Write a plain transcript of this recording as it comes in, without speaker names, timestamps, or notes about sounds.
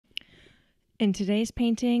In today's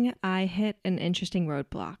painting, I hit an interesting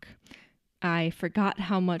roadblock. I forgot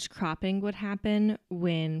how much cropping would happen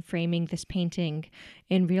when framing this painting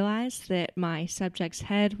and realized that my subject's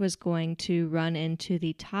head was going to run into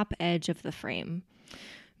the top edge of the frame.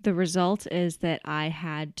 The result is that I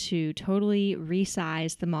had to totally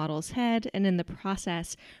resize the model's head and in the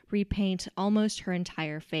process repaint almost her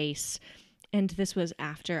entire face. And this was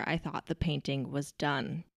after I thought the painting was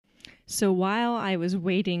done. So while I was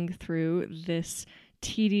wading through this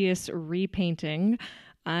tedious repainting,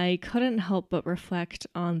 I couldn't help but reflect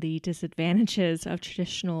on the disadvantages of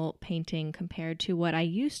traditional painting compared to what I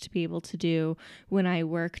used to be able to do when I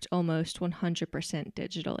worked almost 100%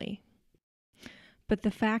 digitally. But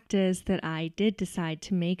the fact is that I did decide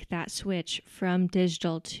to make that switch from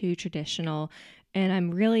digital to traditional, and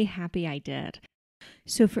I'm really happy I did.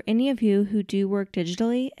 So for any of you who do work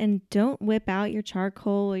digitally and don't whip out your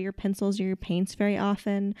charcoal or your pencils or your paints very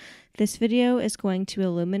often, this video is going to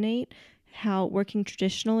illuminate how working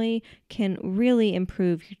traditionally can really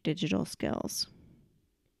improve your digital skills.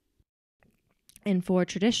 And for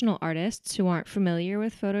traditional artists who aren't familiar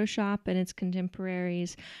with Photoshop and its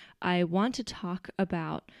contemporaries, I want to talk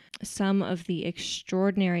about some of the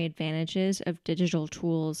extraordinary advantages of digital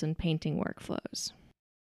tools and painting workflows.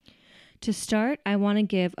 To start, I want to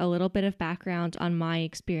give a little bit of background on my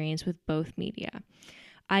experience with both media.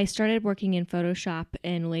 I started working in Photoshop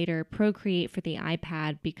and later Procreate for the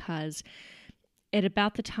iPad because at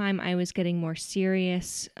about the time I was getting more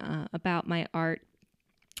serious about my art,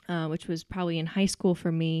 which was probably in high school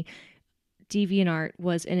for me, DeviantArt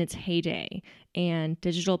was in its heyday, and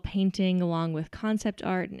digital painting along with concept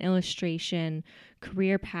art and illustration,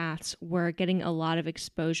 career paths were getting a lot of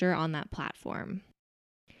exposure on that platform.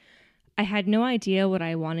 I had no idea what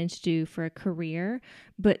I wanted to do for a career,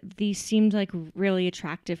 but these seemed like really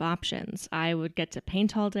attractive options. I would get to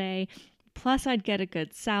paint all day, plus I'd get a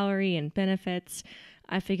good salary and benefits.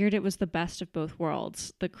 I figured it was the best of both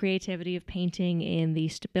worlds, the creativity of painting and the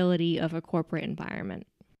stability of a corporate environment.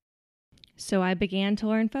 So I began to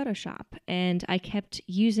learn Photoshop, and I kept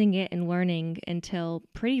using it and learning until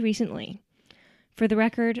pretty recently. For the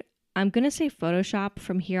record, I'm going to say Photoshop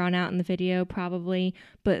from here on out in the video probably,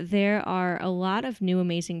 but there are a lot of new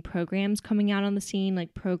amazing programs coming out on the scene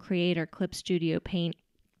like Procreate or Clip Studio Paint.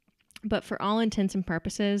 But for all intents and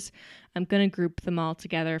purposes, I'm going to group them all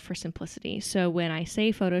together for simplicity. So when I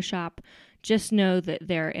say Photoshop, just know that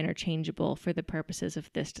they're interchangeable for the purposes of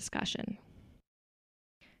this discussion.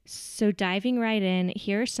 So diving right in,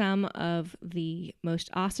 here are some of the most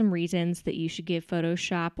awesome reasons that you should give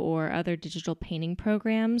Photoshop or other digital painting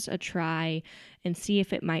programs a try and see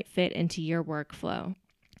if it might fit into your workflow.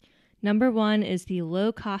 Number one is the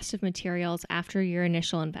low cost of materials after your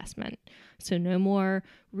initial investment. So no more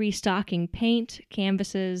restocking paint,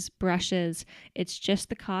 canvases, brushes. It's just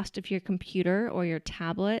the cost of your computer or your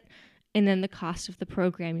tablet and then the cost of the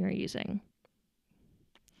program you're using.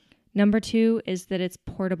 Number two is that it's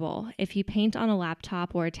portable. If you paint on a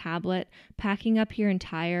laptop or a tablet, packing up your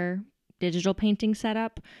entire digital painting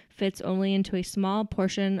setup fits only into a small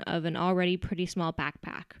portion of an already pretty small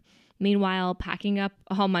backpack. Meanwhile, packing up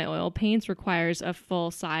all my oil paints requires a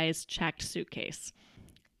full-size checked suitcase.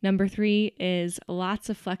 Number three is lots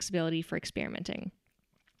of flexibility for experimenting.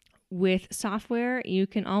 With software, you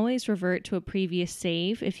can always revert to a previous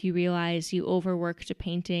save if you realize you overworked a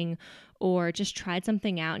painting or just tried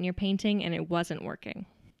something out in your painting and it wasn't working.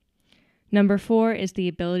 Number four is the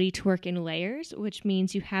ability to work in layers, which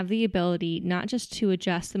means you have the ability not just to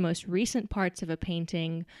adjust the most recent parts of a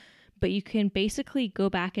painting, but you can basically go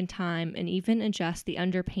back in time and even adjust the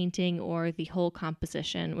underpainting or the whole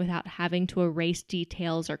composition without having to erase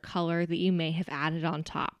details or color that you may have added on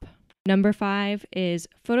top. Number five is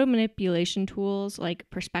photo manipulation tools like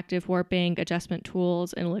perspective warping, adjustment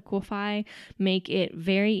tools, and Liquify make it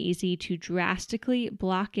very easy to drastically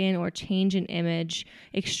block in or change an image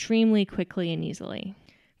extremely quickly and easily.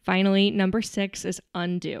 Finally, number six is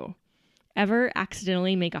undo. Ever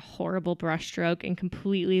accidentally make a horrible brushstroke in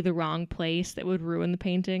completely the wrong place that would ruin the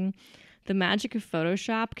painting? The magic of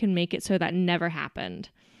Photoshop can make it so that never happened.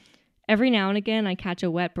 Every now and again, I catch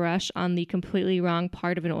a wet brush on the completely wrong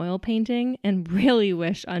part of an oil painting and really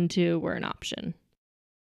wish undo were an option.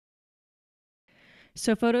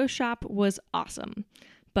 So Photoshop was awesome,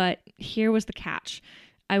 but here was the catch.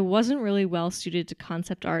 I wasn't really well suited to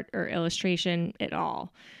concept art or illustration at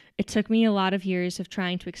all. It took me a lot of years of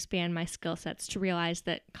trying to expand my skill sets to realize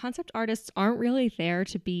that concept artists aren't really there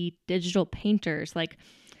to be digital painters like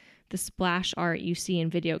the splash art you see in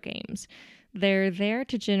video games. They're there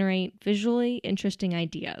to generate visually interesting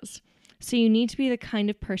ideas. So you need to be the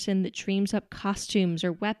kind of person that dreams up costumes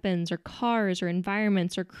or weapons or cars or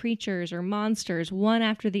environments or creatures or monsters one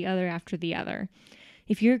after the other after the other.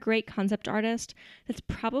 If you're a great concept artist, that's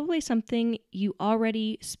probably something you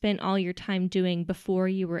already spent all your time doing before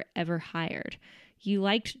you were ever hired. You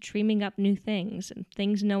liked dreaming up new things and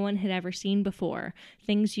things no one had ever seen before,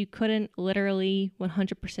 things you couldn't literally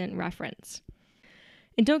 100% reference.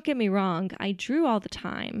 And don't get me wrong, I drew all the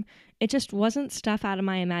time. It just wasn't stuff out of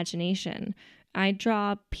my imagination. I'd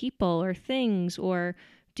draw people or things or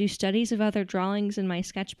do studies of other drawings in my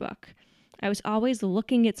sketchbook. I was always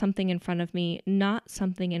looking at something in front of me, not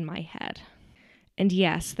something in my head. And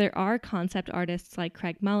yes, there are concept artists like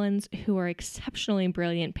Craig Mullins who are exceptionally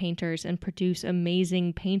brilliant painters and produce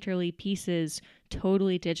amazing painterly pieces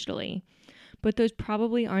totally digitally. But those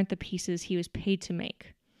probably aren't the pieces he was paid to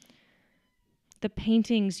make. The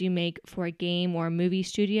paintings you make for a game or a movie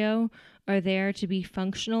studio are there to be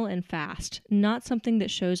functional and fast, not something that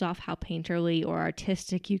shows off how painterly or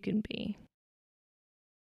artistic you can be.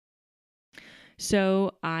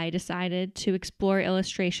 So I decided to explore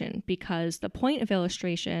illustration because the point of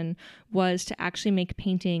illustration was to actually make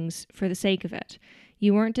paintings for the sake of it.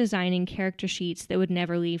 You weren't designing character sheets that would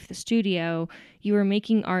never leave the studio. You were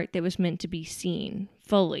making art that was meant to be seen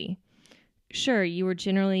fully. Sure, you were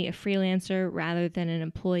generally a freelancer rather than an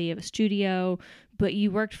employee of a studio, but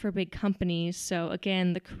you worked for big companies, so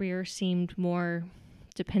again, the career seemed more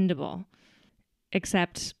dependable.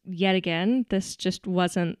 Except, yet again, this just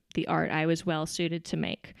wasn't the art I was well suited to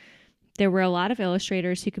make. There were a lot of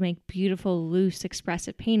illustrators who could make beautiful, loose,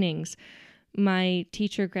 expressive paintings. My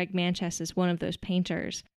teacher, Greg Manchess, is one of those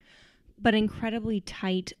painters. But incredibly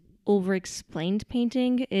tight, over-explained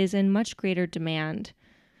painting is in much greater demand.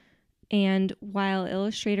 And while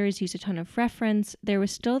illustrators use a ton of reference, there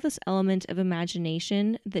was still this element of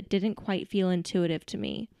imagination that didn't quite feel intuitive to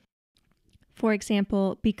me. For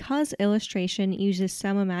example, because illustration uses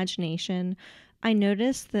some imagination, I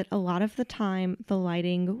noticed that a lot of the time the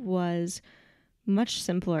lighting was much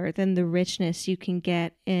simpler than the richness you can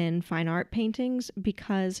get in fine art paintings,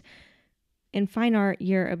 because in fine art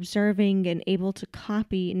you're observing and able to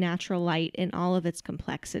copy natural light in all of its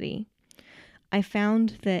complexity. I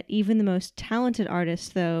found that even the most talented artists,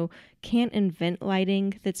 though, can't invent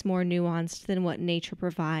lighting that's more nuanced than what nature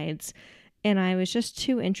provides. And I was just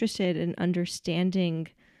too interested in understanding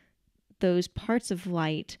those parts of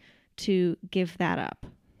light to give that up.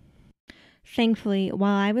 Thankfully,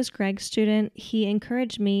 while I was Greg's student, he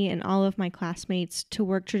encouraged me and all of my classmates to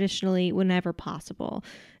work traditionally whenever possible.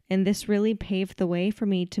 And this really paved the way for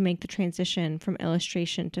me to make the transition from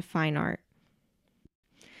illustration to fine art.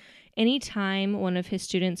 Anytime one of his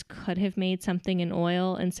students could have made something in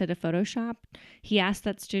oil instead of Photoshop, he asked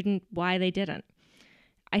that student why they didn't.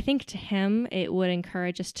 I think to him, it would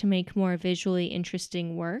encourage us to make more visually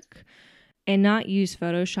interesting work and not use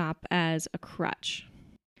Photoshop as a crutch.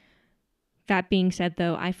 That being said,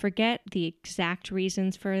 though, I forget the exact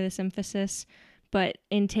reasons for this emphasis, but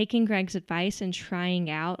in taking Greg's advice and trying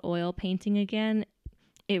out oil painting again,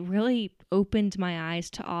 it really opened my eyes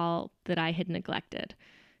to all that I had neglected.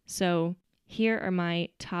 So here are my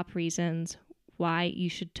top reasons why you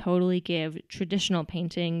should totally give traditional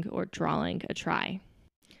painting or drawing a try.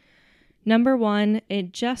 Number one,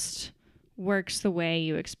 it just works the way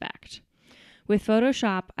you expect. With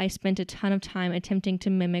Photoshop, I spent a ton of time attempting to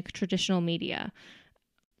mimic traditional media.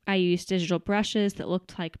 I used digital brushes that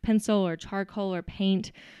looked like pencil or charcoal or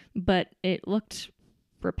paint, but it looked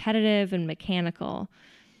repetitive and mechanical.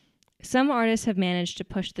 Some artists have managed to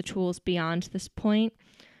push the tools beyond this point,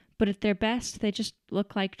 but at their best, they just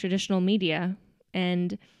look like traditional media.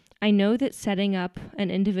 And I know that setting up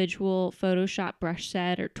an individual Photoshop brush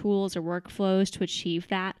set or tools or workflows to achieve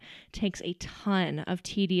that takes a ton of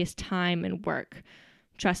tedious time and work.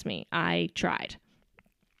 Trust me, I tried.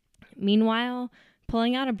 Meanwhile,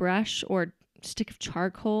 pulling out a brush or stick of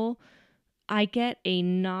charcoal, I get a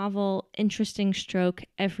novel, interesting stroke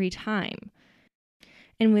every time.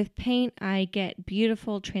 And with paint, I get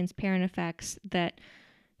beautiful, transparent effects that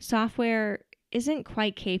software isn't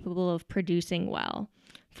quite capable of producing well.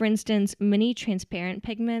 For instance, many transparent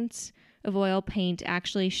pigments of oil paint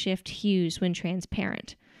actually shift hues when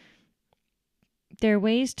transparent. There are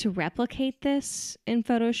ways to replicate this in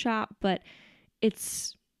Photoshop, but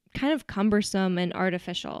it's kind of cumbersome and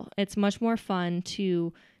artificial. It's much more fun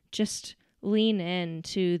to just lean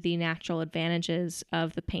into the natural advantages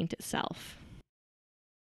of the paint itself.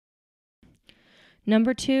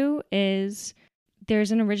 Number two is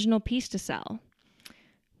there's an original piece to sell.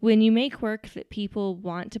 When you make work that people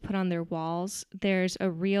want to put on their walls, there's a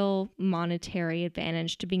real monetary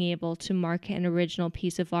advantage to being able to market an original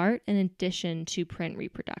piece of art in addition to print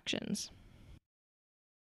reproductions.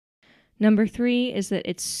 Number 3 is that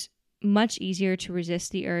it's much easier to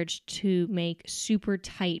resist the urge to make super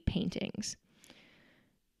tight paintings.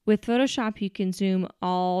 With Photoshop, you can zoom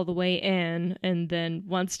all the way in and then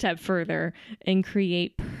one step further and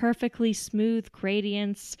create perfectly smooth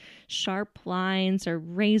gradients, sharp lines, or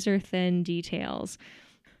razor-thin details.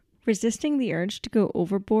 Resisting the urge to go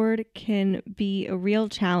overboard can be a real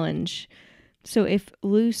challenge. So if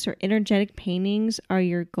loose or energetic paintings are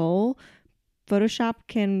your goal, Photoshop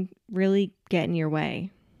can really get in your way.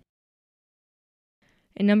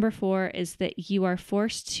 And number 4 is that you are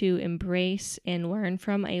forced to embrace and learn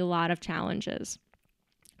from a lot of challenges.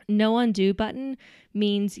 No undo button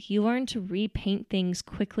means you learn to repaint things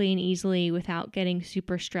quickly and easily without getting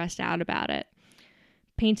super stressed out about it.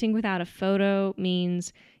 Painting without a photo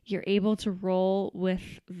means you're able to roll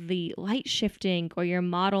with the light shifting or your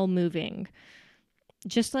model moving.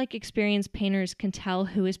 Just like experienced painters can tell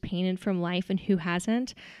who is painted from life and who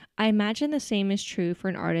hasn't, I imagine the same is true for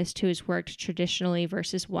an artist who has worked traditionally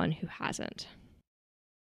versus one who hasn't.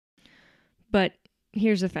 But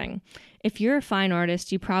here's the thing. If you're a fine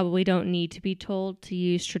artist, you probably don't need to be told to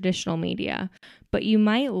use traditional media, but you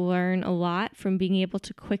might learn a lot from being able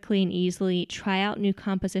to quickly and easily try out new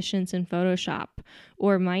compositions in Photoshop,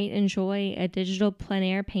 or might enjoy a digital plein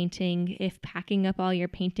air painting if packing up all your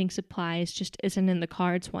painting supplies just isn't in the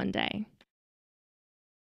cards one day.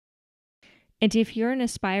 And if you're an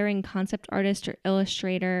aspiring concept artist or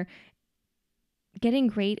illustrator, getting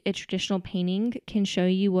great at traditional painting can show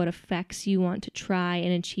you what effects you want to try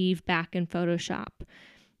and achieve back in Photoshop.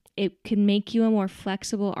 It can make you a more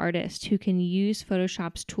flexible artist who can use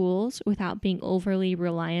Photoshop's tools without being overly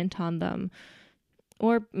reliant on them.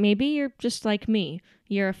 Or maybe you're just like me.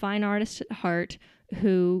 You're a fine artist at heart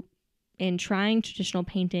who, in trying traditional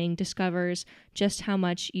painting, discovers just how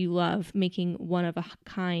much you love making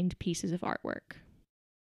one-of-a-kind pieces of artwork.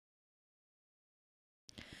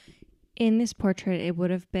 In this portrait, it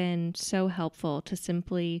would have been so helpful to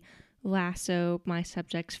simply lasso my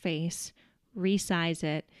subject's face, resize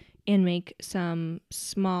it, and make some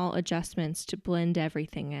small adjustments to blend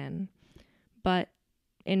everything in. But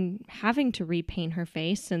in having to repaint her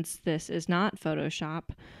face, since this is not Photoshop,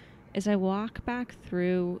 as I walk back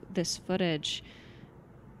through this footage,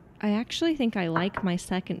 I actually think I like my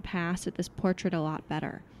second pass at this portrait a lot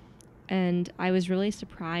better. And I was really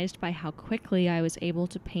surprised by how quickly I was able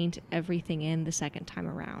to paint everything in the second time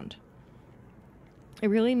around. It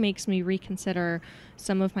really makes me reconsider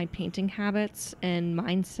some of my painting habits and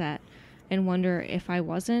mindset and wonder if I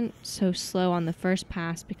wasn't so slow on the first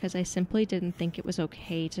pass because I simply didn't think it was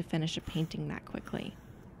okay to finish a painting that quickly.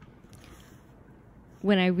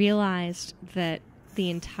 When I realized that the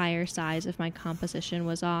entire size of my composition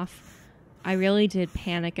was off, I really did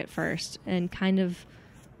panic at first and kind of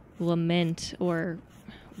lament or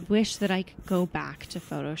wish that I could go back to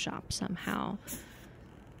Photoshop somehow.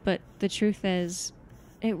 But the truth is,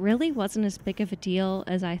 it really wasn't as big of a deal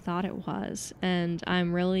as I thought it was, and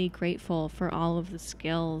I'm really grateful for all of the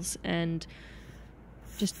skills and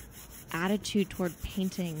just attitude toward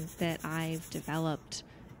painting that I've developed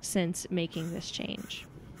since making this change.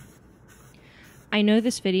 I know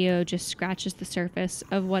this video just scratches the surface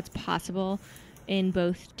of what's possible in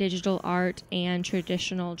both digital art and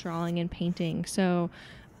traditional drawing and painting, so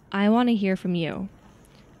I want to hear from you.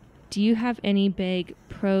 Do you have any big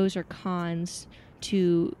pros or cons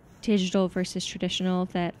to digital versus traditional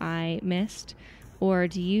that I missed? Or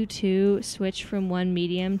do you too switch from one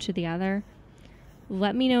medium to the other?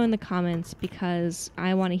 Let me know in the comments because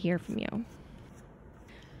I want to hear from you.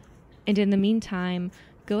 And in the meantime,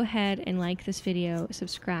 go ahead and like this video,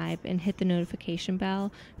 subscribe, and hit the notification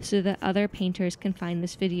bell so that other painters can find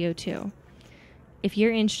this video too. If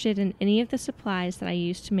you're interested in any of the supplies that I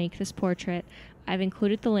used to make this portrait, I've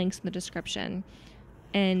included the links in the description.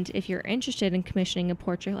 And if you're interested in commissioning a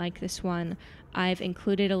portrait like this one, I've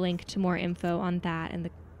included a link to more info on that in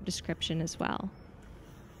the description as well.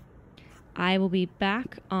 I will be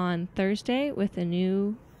back on Thursday with a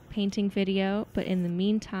new painting video, but in the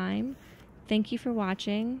meantime, thank you for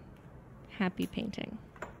watching. Happy painting.